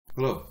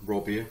Hello,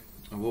 Rob here,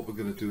 and what we're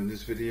going to do in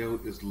this video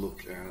is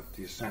look at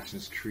the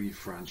Assassin's Creed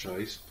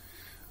franchise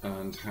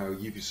and how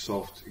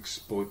Ubisoft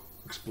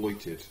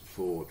exploit it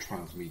for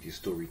transmedia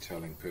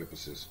storytelling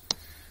purposes.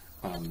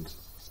 And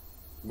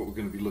what we're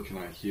going to be looking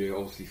at here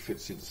obviously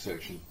fits into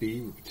section B.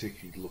 We're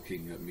particularly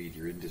looking at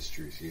media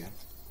industries here.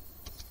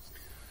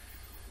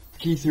 The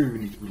key theory we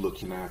need to be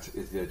looking at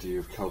is the idea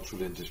of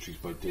cultural industries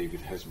by David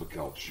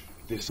Hesmer-Gulch.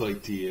 This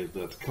idea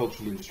that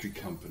cultural industry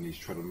companies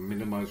try to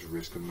minimize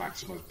risk and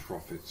maximize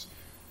profits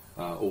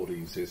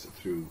audiences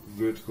through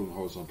vertical and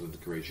horizontal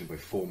integration by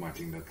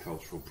formatting their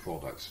cultural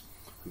products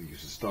with the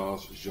use of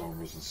stars,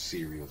 genres and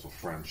serials, or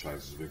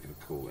franchises we're going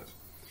to call it.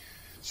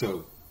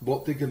 So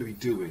what they're going to be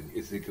doing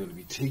is they're going to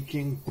be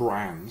taking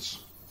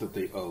brands that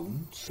they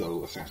own,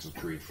 so Assassin's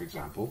Creed for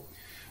example,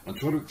 and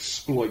try to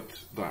exploit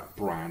that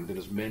brand in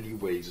as many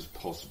ways as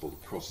possible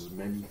across as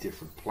many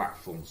different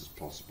platforms as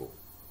possible.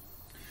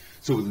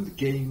 So within the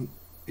game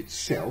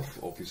itself,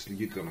 obviously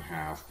you're going to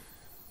have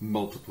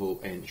multiple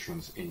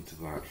entrants into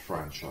that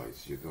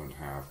franchise. You're going to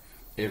have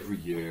every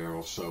year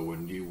or so a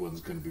new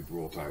one's going to be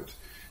brought out.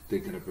 They're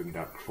going to bring it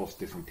out across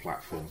different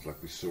platforms like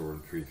we saw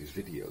in previous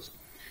videos.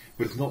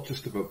 But it's not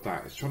just about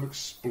that, it's trying to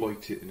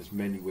exploit it in as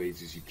many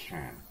ways as you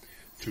can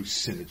through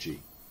synergy.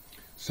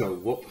 So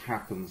what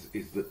happens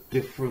is that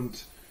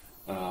different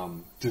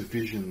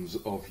divisions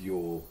of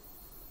your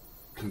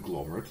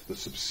conglomerate, the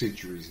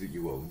subsidiaries that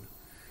you own,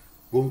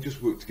 won't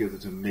just work together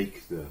to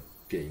make the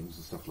games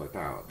and stuff like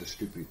that,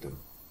 distribute them,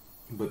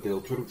 but they'll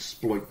try to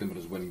exploit them in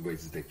as many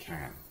ways as they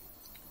can.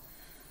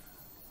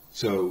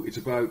 So it's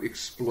about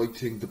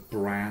exploiting the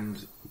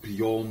brand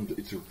beyond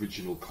its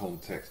original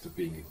context of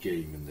being a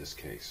game in this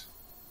case.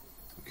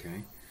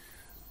 Okay?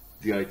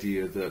 The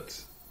idea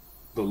that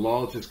the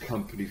largest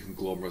company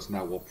conglomerates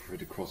now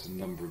operate across a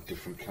number of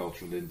different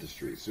cultural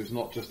industries. So it's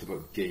not just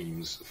about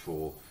games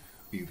for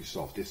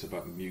Ubisoft, it's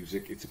about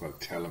music, it's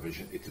about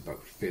television, it's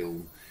about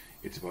film,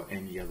 it's about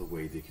any other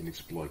way they can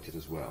exploit it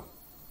as well.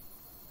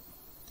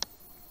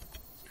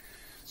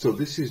 So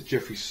this is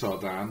Jeffrey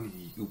Sardan,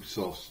 the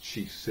Ubisoft's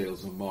Chief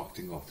Sales and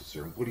Marketing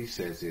Officer, and what he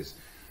says is,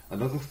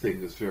 another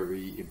thing that's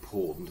very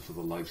important for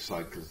the life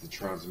cycle is the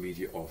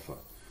transmedia offer.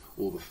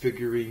 All the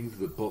figurines,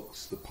 the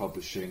books, the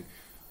publishing,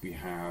 we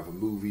have a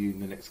movie in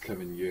the next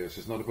coming years. So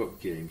it's not about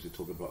games, we're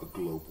talking about a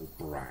global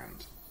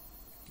brand,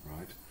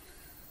 right?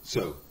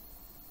 So,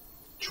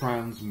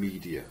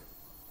 transmedia.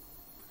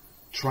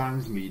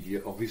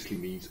 Transmedia obviously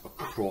means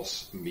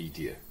across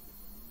media.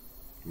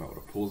 You might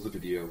want to pause the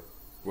video,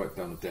 write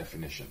down a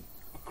definition.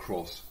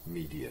 Across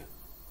media.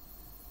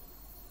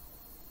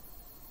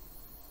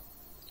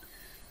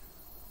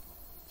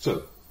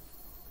 So,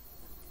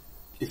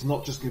 it's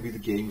not just going to be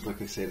the games,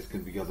 like I said, it's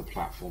going to be other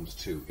platforms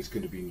too. It's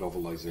going to be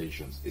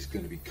novelizations, it's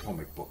going to be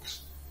comic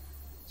books,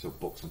 so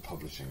books and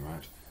publishing,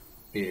 right?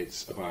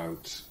 It's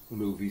about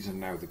movies, and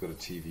now they've got a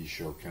TV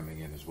show coming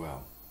in as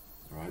well.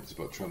 Right? It's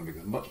about trying to make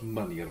as much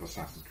money out of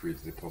Assassin's Creed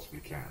as they possibly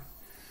can.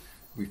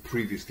 We've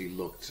previously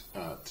looked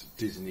at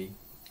Disney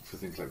for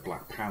things like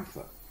Black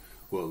Panther.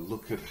 Well,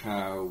 look at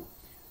how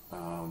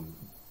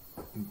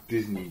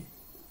Disney,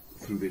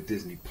 through their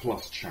Disney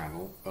Plus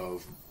channel,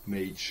 have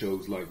made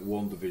shows like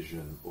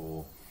WandaVision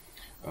or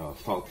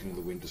Falcon and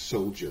the Winter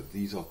Soldier.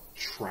 These are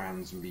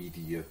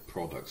transmedia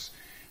products.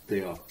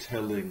 They are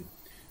telling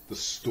the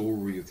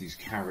story of these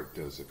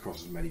characters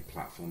across as many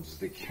platforms as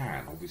they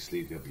can.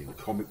 Obviously, they'll be in the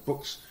comic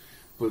books,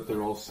 but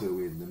they're also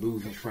in the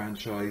movie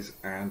franchise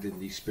and in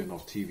these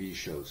spin-off TV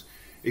shows.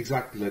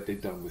 Exactly like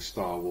they've done with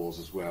Star Wars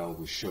as well,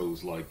 with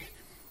shows like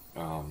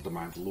The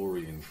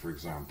Mandalorian, for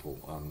example,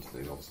 and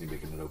they're obviously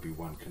making an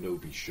Obi-Wan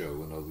Kenobi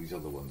show and all these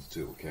other ones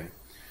too, okay?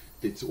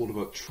 It's all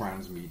about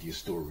transmedia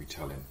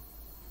storytelling.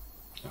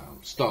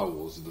 Star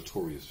Wars is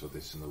notorious for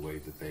this in the way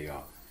that they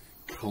are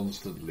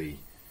constantly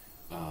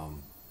what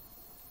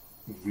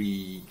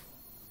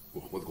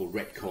they call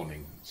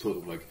retconning, sort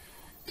of like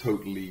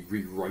totally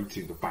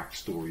rewriting the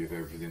backstory of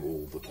everything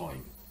all the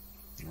time.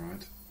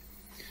 Right?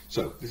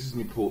 So this is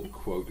an important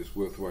quote, it's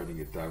worth writing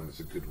it down,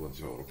 it's a good one,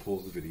 so I'll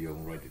pause the video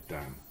and write it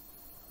down.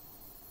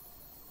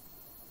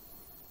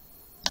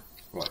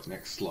 Right,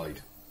 next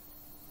slide.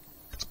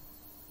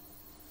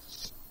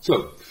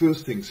 So,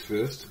 first things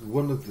first,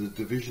 one of the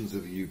divisions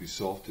of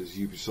Ubisoft is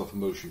Ubisoft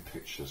Motion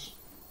Pictures.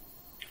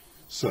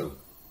 So,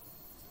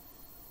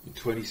 in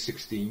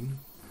 2016,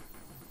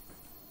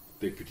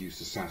 they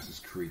produced Assassin's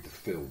Creed the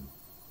film.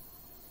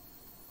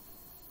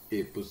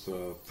 It was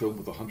a film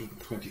with a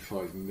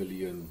 $125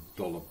 million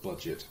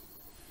budget.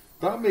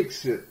 That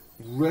makes it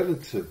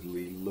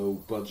relatively low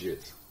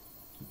budget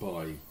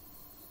by,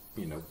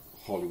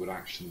 Hollywood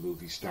action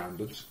movie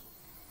standards.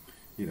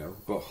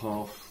 About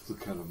half the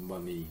kind of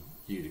money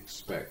you'd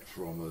expect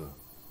from a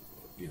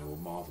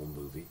Marvel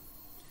movie.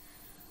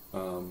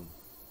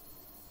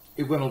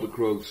 It went on to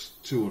gross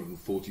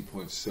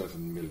 $240.7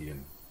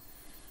 million.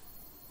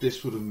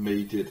 This would have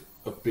made it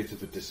a bit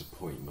of a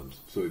disappointment.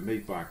 So it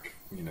made back,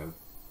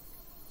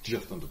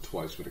 just under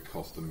twice what it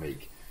cost to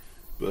make.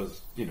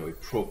 But,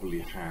 it probably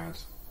had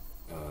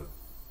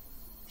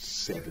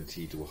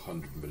 $70 to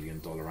 $100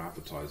 million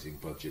advertising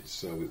budget,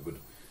 so it would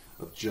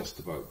have just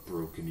about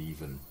broken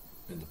even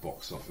in the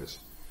box office.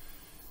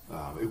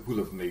 It will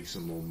have made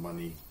some more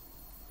money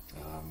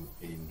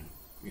in,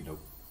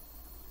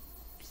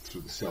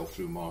 through the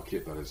sell-through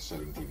market, that is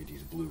selling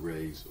DVDs,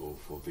 Blu-rays, or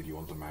for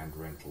video-on-demand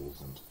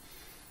rentals, and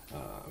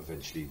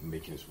eventually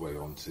making its way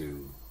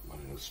onto, I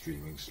don't know,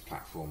 streaming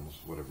platforms,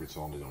 whatever it's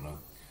on, I don't know.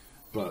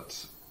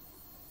 But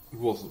it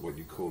wasn't what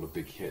you call a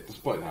big hit,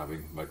 despite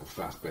having Michael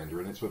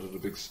Fassbender in it, so it was a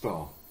big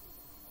star.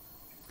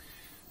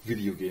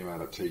 Video game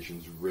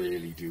adaptations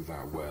rarely do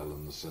that well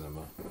in the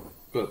cinema,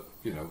 but,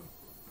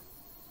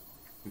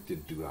 it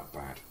didn't do that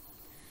bad.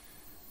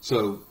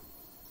 So,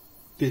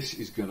 this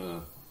is going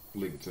to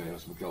link to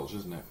Hesma culture,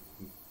 isn't it?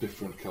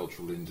 Different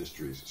cultural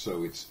industries.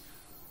 So it's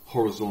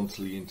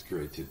horizontally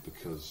integrated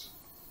because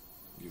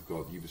you've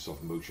got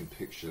Ubisoft Motion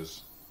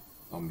Pictures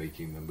on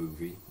making the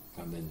movie,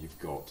 and then you've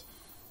got,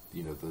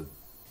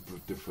 the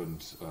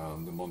different,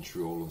 the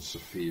Montreal and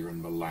Sofia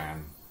and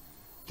Milan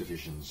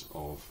divisions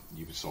of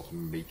Ubisoft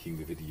making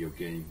the video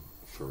game,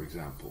 for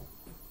example.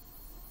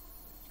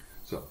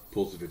 So,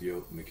 pause the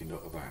video, make a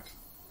note of that.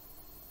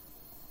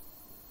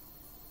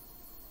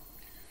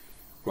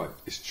 Right,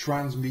 it's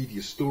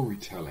transmedia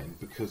storytelling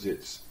because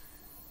it's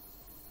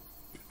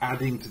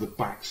adding to the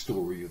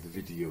backstory of the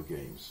video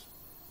games.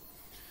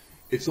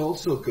 It's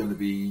also going to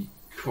be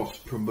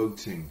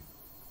cross-promoting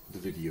the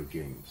video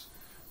games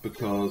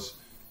because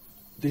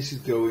this is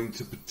going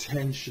to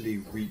potentially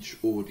reach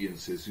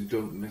audiences who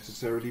don't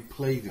necessarily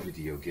play the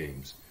video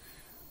games.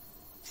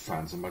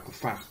 Fans of Michael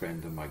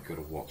Fassbender might go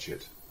to watch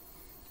it.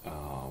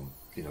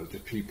 The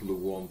people who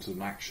want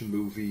an action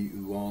movie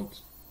who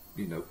aren't,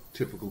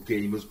 typical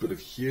gamers but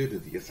have heard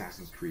of the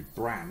Assassin's Creed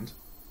brand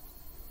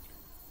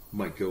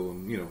might go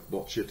and,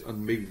 watch it,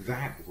 and maybe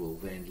that will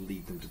then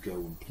lead them to go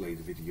and play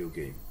the video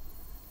game.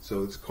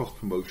 So it's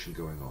cross-promotion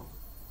going on.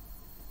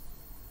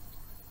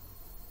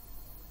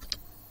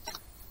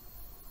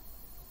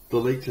 The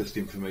latest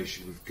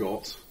information we've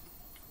got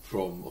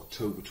from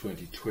October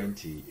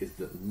 2020 is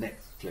that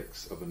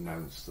Netflix have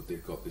announced that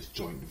they've got this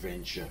joint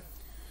venture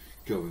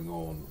going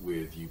on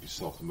with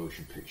Ubisoft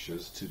Motion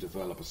Pictures to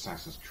develop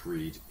Assassin's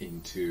Creed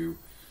into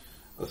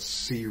a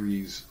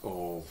series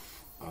of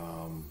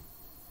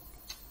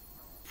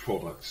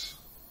products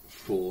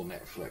for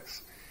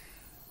Netflix.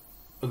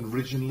 And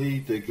originally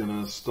they're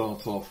going to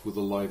start off with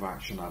a live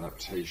action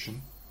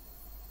adaptation,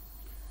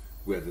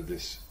 whether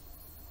this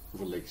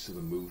relates to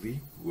the movie,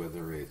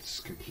 whether it's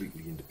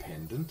completely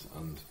independent,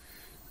 and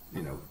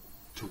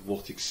to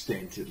what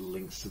extent it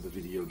links to the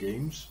video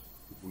games,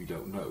 we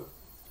don't know.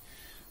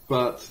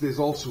 But there's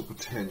also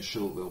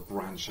potential they'll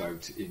branch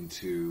out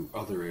into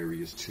other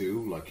areas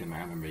too, like an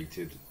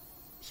animated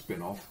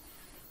spin-off,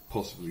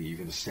 possibly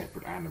even a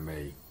separate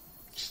anime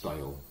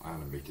style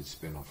animated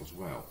spin-off as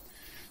well.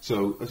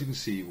 So as you can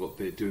see, what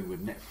they're doing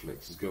with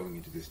Netflix is going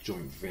into this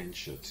joint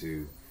venture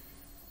to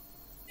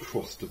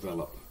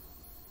cross-develop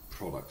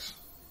products.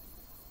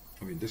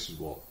 I mean, this is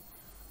what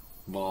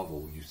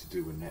Marvel used to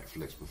do with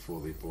Netflix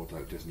before they brought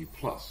out Disney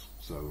Plus.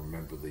 So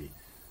remember the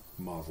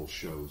Marvel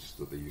shows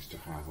that they used to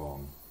have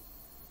on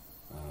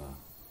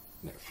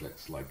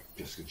Netflix, like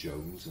Jessica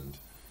Jones and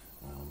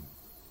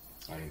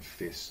Iron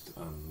Fist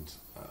and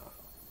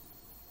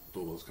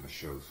all those kind of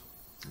shows.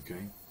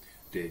 Okay,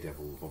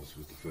 Daredevil obviously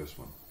was the first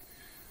one.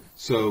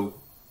 So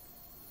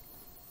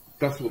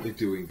that's what they're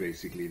doing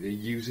basically. They're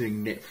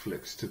using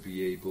Netflix to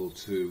be able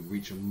to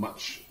reach a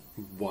much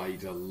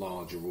wider,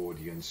 larger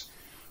audience.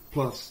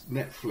 Plus,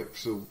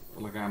 Netflix,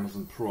 like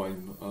Amazon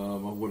Prime, are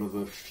one of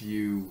the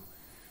few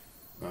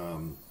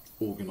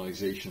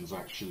organizations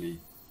actually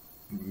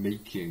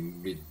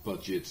making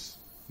mid-budget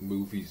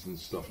movies and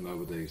stuff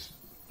nowadays,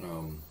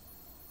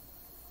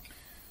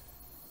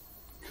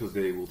 because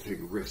they will take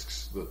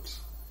risks that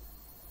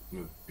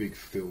big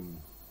film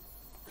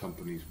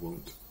companies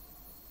won't.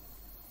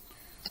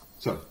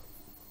 So,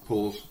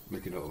 pause,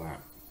 make a note of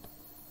that.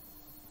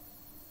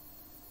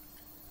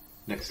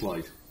 Next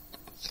slide.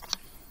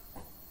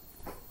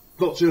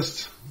 Not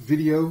just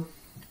video,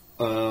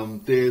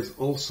 there's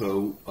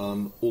also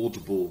an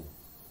Audible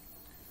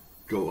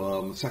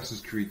Assassin's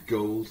Creed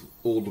Gold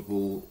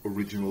Audible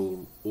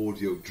original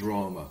audio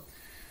drama.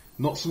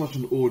 Not so much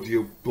an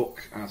audio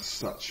book as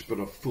such, but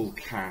a full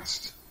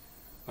cast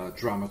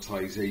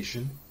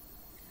dramatization,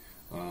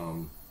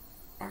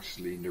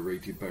 actually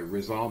narrated by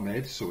Riz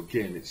Ahmed. So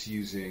again, it's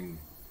using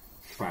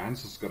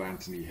fans. It's got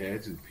Anthony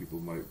Head, who people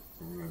might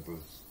remember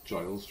as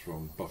Giles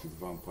from Buffy the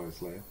Vampire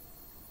Slayer.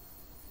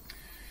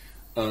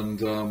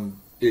 And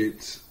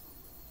it's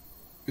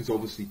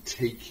obviously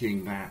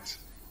taking that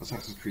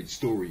Assassin's Creed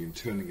story and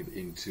turning it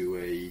into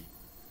a,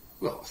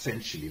 well,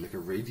 essentially like a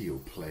radio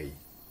play.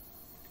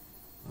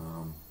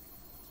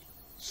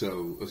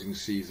 So as you can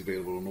see, it's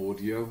available on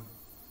audio,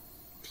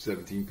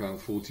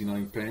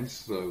 £17.49,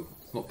 so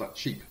it's not that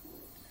cheap.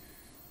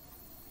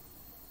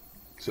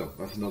 So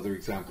that's another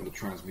example of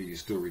transmedia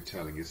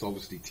storytelling. It's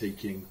obviously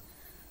taking,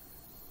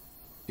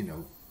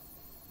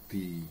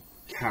 the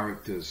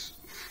characters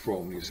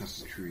from the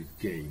Assassin's Creed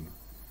game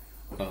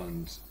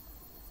and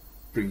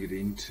bring it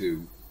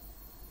into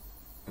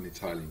an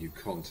entirely new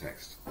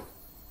context.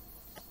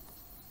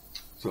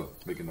 So,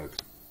 make a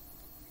note,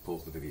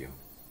 pause the video.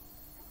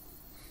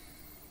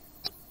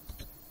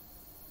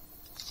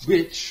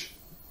 Which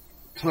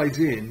ties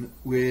in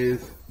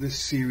with this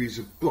series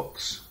of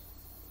books.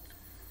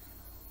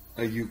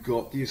 You've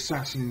got the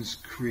Assassin's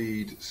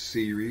Creed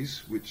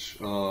series, which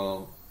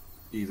are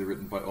either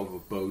written by Oliver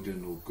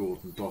Bowden or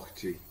Gordon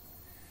Doherty,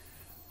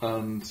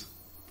 and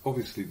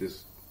obviously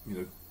there's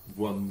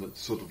one that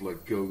sort of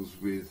like goes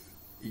with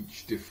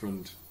each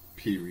different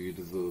period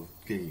of the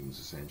games,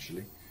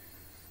 essentially.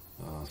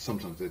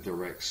 Sometimes they're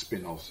direct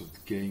spin-offs of the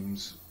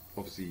games,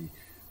 obviously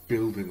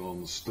building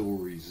on the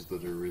stories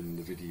that are in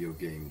the video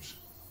games.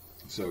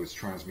 So it's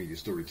transmedia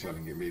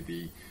storytelling. It may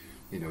be,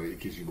 it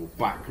gives you more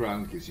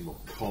background, gives you more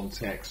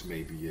context,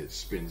 maybe it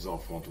spins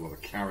off onto other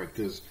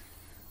characters,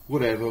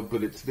 whatever,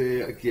 but it's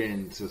there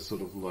again to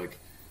sort of like,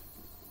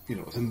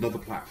 it's another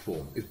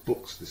platform. It's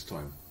books this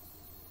time,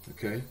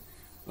 okay?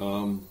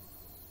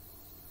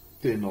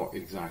 They're not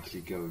exactly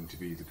going to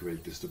be the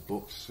greatest of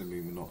books. I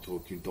mean, we're not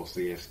talking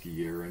Dostoevsky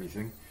here or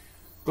anything,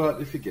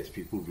 but if it gets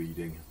people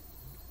reading,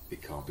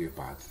 it can't be a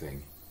bad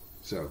thing.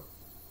 So,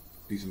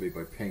 these are made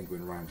by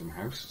Penguin Random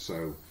House,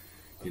 so,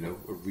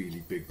 a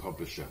really big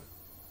publisher.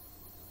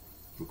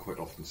 You'll quite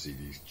often see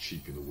these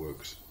cheap in the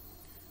works.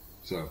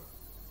 So,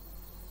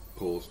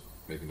 pause,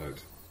 make a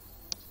note.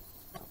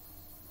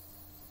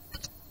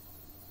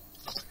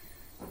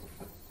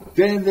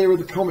 Then there are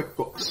the comic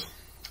books.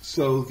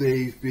 So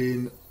they've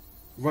been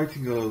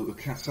writing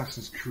a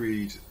Assassin's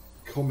Creed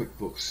comic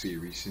book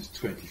series since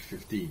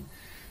 2015.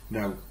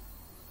 Now,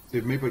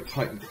 they're made by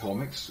Titan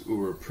Comics,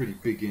 who are a pretty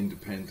big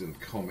independent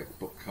comic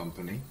book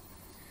company.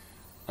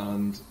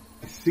 And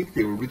I think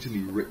they were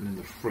originally written in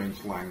the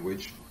French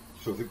language,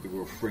 so I think they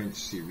were a French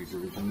series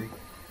originally.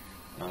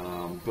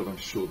 But I'm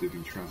sure they've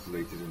been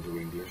translated into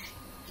English.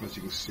 As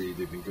you can see,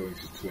 they've been going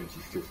since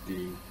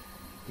 2015.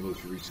 The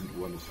most recent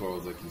one, as far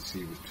as I can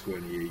see, was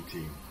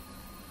 2018.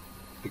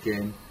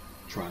 Again,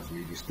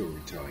 transmedia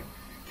storytelling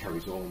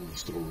carries on the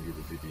story of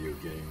the video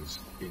games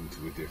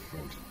into a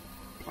different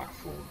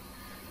platform.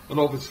 And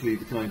obviously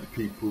the kind of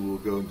people who are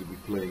going to be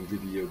playing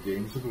video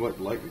games are quite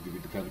likely to be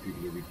the kind of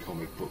people who read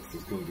comic books.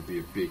 There's going to be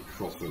a big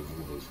crossover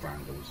with those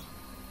fandoms.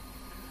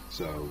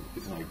 So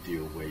it's an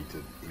ideal way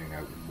to bring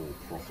out more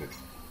profit.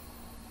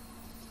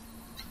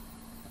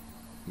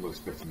 I'm not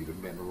expecting you to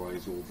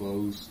memorize all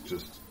those,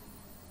 just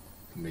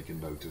make a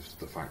note of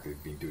the fact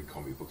they've been doing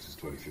comic books since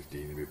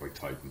 2015, they're made by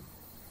Titan.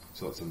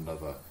 So that's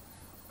another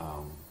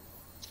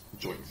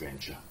joint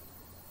venture.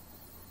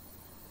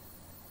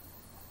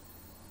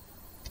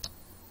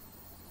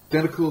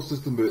 Then of course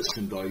there's the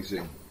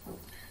merchandising.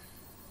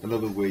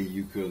 Another way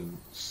you can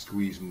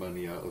squeeze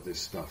money out of this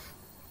stuff.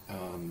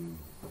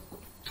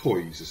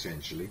 Toys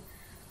essentially.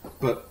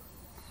 But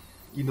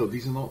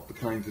these are not the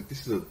kinds of,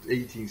 this is an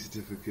 18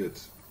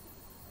 certificate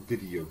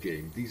video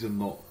game. These are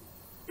not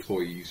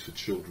toys for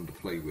children to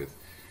play with.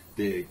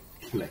 They're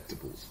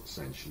collectibles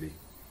essentially.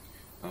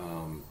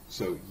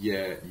 So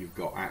yeah, you've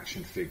got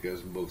action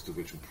figures, most of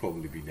which will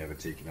probably be never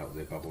taken out of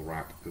their bubble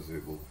wrap because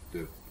it will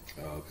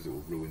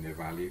ruin their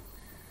value.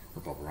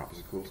 What bubble wrap is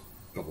it called?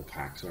 Bubble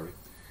pack, sorry.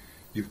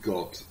 You've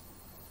got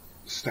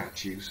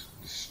statues,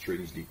 this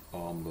strangely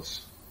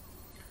armless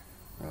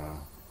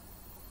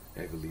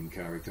Evelyn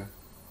character.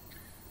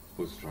 I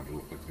suppose it's trying to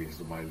look like Venus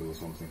de Milo or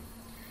something.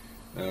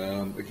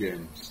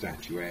 Again,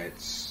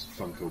 statuettes,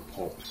 Funko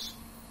Pops,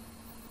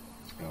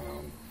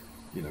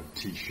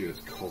 t-shirts,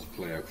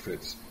 cosplay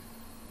outfits,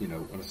 an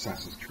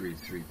Assassin's Creed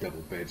 3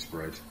 double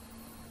bedspread.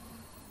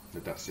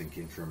 Let that sink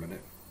in for a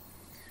minute.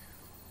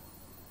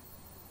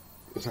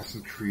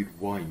 Assassin's Creed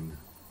wine,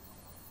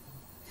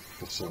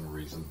 for some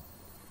reason.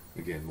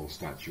 Again, more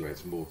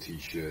statuettes, more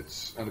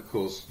t-shirts, and of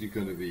course you're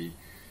going to be,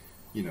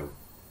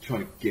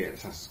 trying to get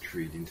Assassin's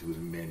Creed into as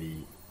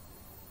many,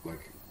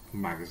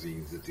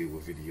 magazines that deal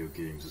with video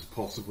games as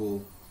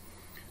possible.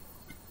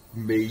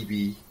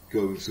 Maybe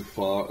going so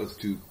far as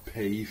to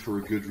pay for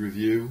a good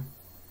review.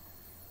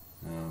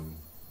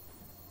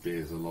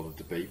 There's a lot of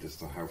debate as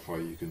to how far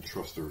you can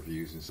trust the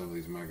reviews in some of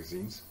these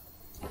magazines.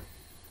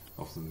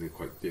 Often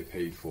they're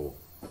paid for,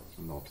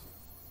 not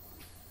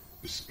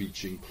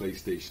bespeeching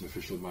PlayStation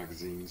official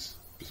magazines,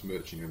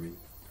 besmirching, I mean.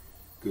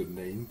 Good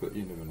name, but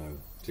you never know.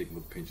 Take them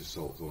with a pinch of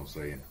salt, is all I'm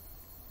saying.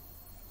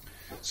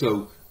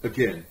 So,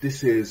 again,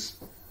 this is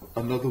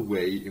another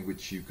way in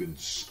which you can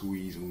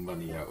squeeze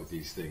money out of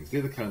these things.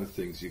 They're the kind of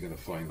things you're going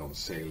to find on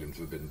sale in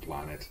Forbidden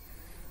Planet,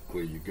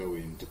 where you go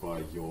in to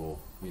buy your,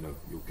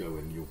 you'll go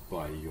in, you'll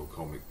buy your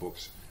comic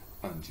books,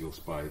 and you'll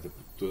buy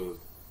the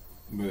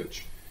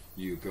merch.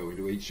 You go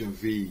into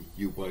HMV,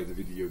 you buy the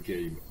video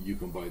game, you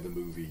can buy the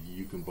movie,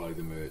 you can buy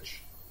the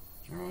merch.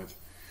 Alright?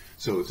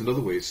 So it's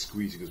another way of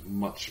squeezing as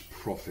much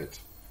profit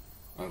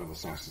out of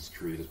Assassin's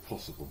Creed as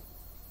possible,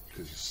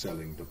 because you're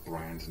selling the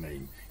brand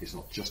name. It's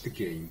not just a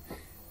game,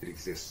 it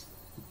exists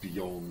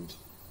beyond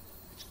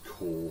its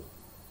core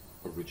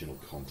original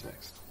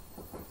context.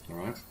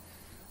 Alright?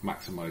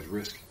 Maximise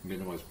risk,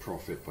 minimise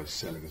profit by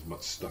selling as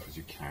much stuff as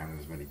you can in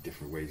as many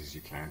different ways as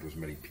you can to as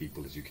many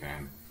people as you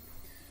can.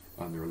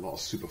 And there are a lot of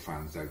super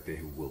fans out there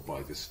who will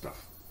buy this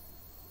stuff.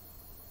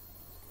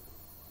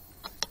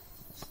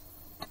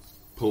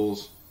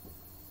 Pause,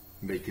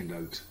 make a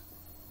note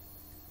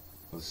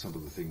of some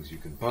of the things you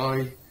can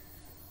buy.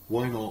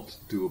 Why not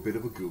do a bit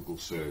of a Google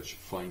search,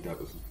 find out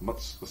as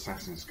much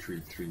Assassin's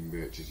Creed 3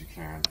 merch as you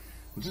can,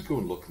 and just go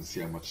and look and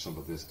see how much some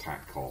of this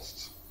tat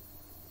costs.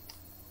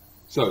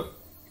 So,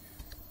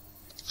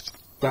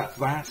 that's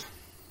that.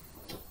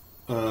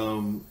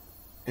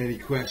 Any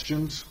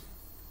questions?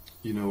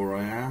 You know where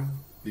I am.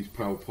 These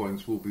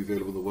PowerPoints will be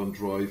available in the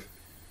OneDrive,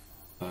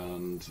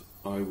 and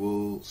I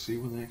will see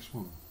you in the next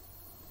one.